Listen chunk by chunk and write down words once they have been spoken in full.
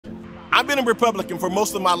I've been a Republican for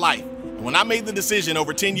most of my life, and when I made the decision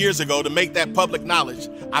over 10 years ago to make that public knowledge,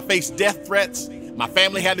 I faced death threats, my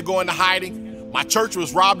family had to go into hiding, my church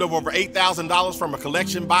was robbed of over $8,000 from a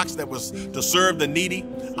collection box that was to serve the needy,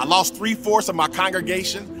 I lost 3/4 of my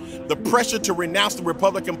congregation. The pressure to renounce the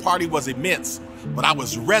Republican Party was immense, but I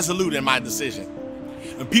was resolute in my decision.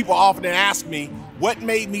 And people often ask me, what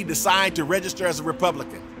made me decide to register as a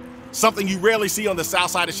Republican? Something you rarely see on the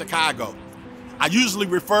south side of Chicago. I usually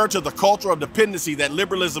refer to the culture of dependency that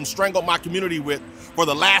liberalism strangled my community with for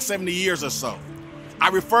the last 70 years or so. I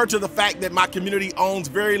refer to the fact that my community owns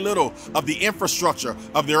very little of the infrastructure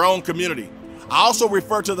of their own community. I also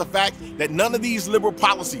refer to the fact that none of these liberal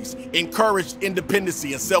policies encouraged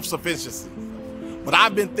independency and self-sufficiency. But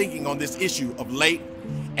I've been thinking on this issue of late,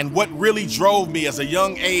 and what really drove me as a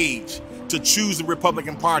young age to choose the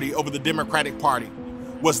Republican Party over the Democratic Party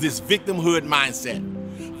was this victimhood mindset.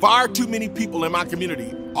 Far too many people in my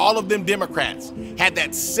community, all of them Democrats, had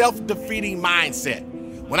that self-defeating mindset.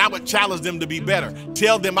 When I would challenge them to be better,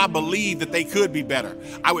 tell them I believed that they could be better,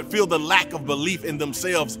 I would feel the lack of belief in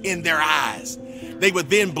themselves in their eyes. They would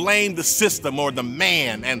then blame the system or the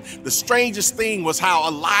man, and the strangest thing was how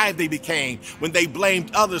alive they became when they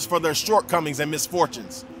blamed others for their shortcomings and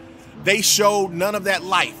misfortunes. They showed none of that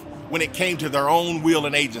life when it came to their own will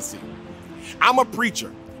and agency. I'm a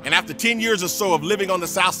preacher, and after 10 years or so of living on the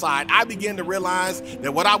South Side, I began to realize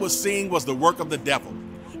that what I was seeing was the work of the devil.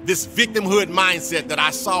 This victimhood mindset that I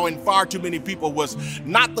saw in far too many people was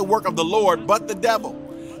not the work of the Lord, but the devil.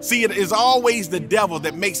 See, it is always the devil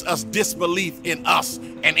that makes us disbelieve in us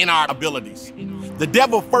and in our abilities. The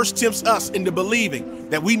devil first tempts us into believing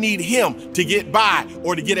that we need him to get by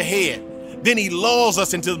or to get ahead. Then he lulls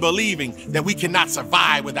us into believing that we cannot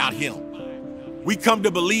survive without him. We come to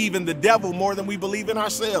believe in the devil more than we believe in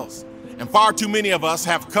ourselves. And far too many of us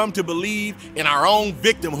have come to believe in our own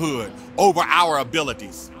victimhood over our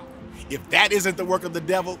abilities. If that isn't the work of the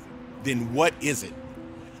devil, then what is it?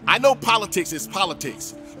 I know politics is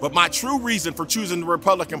politics, but my true reason for choosing the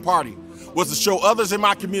Republican Party was to show others in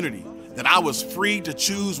my community that I was free to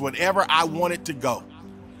choose whatever I wanted to go.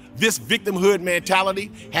 This victimhood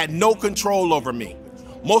mentality had no control over me.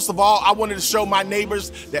 Most of all, I wanted to show my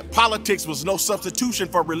neighbors that politics was no substitution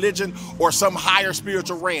for religion or some higher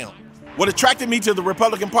spiritual realm. What attracted me to the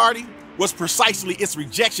Republican Party was precisely its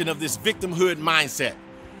rejection of this victimhood mindset.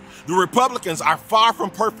 The Republicans are far from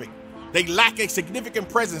perfect. They lack a significant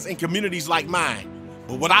presence in communities like mine.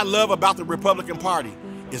 But what I love about the Republican Party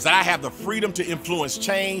is that I have the freedom to influence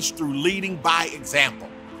change through leading by example.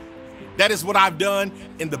 That is what I've done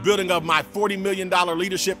in the building of my $40 million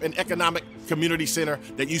Leadership and Economic Community Center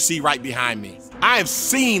that you see right behind me. I have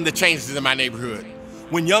seen the changes in my neighborhood.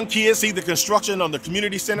 When young kids see the construction on the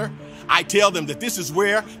community center, I tell them that this is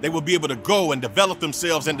where they will be able to go and develop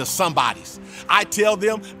themselves into somebodies. I tell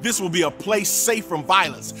them this will be a place safe from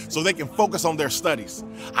violence so they can focus on their studies.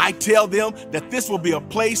 I tell them that this will be a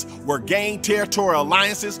place where gang territorial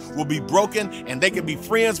alliances will be broken and they can be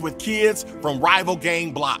friends with kids from rival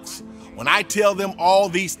gang blocks. When I tell them all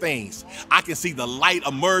these things, I can see the light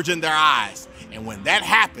emerge in their eyes. And when that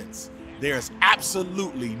happens, there's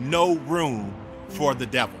absolutely no room for the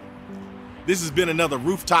devil. This has been another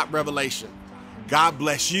Rooftop Revelation. God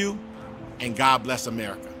bless you, and God bless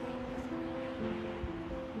America.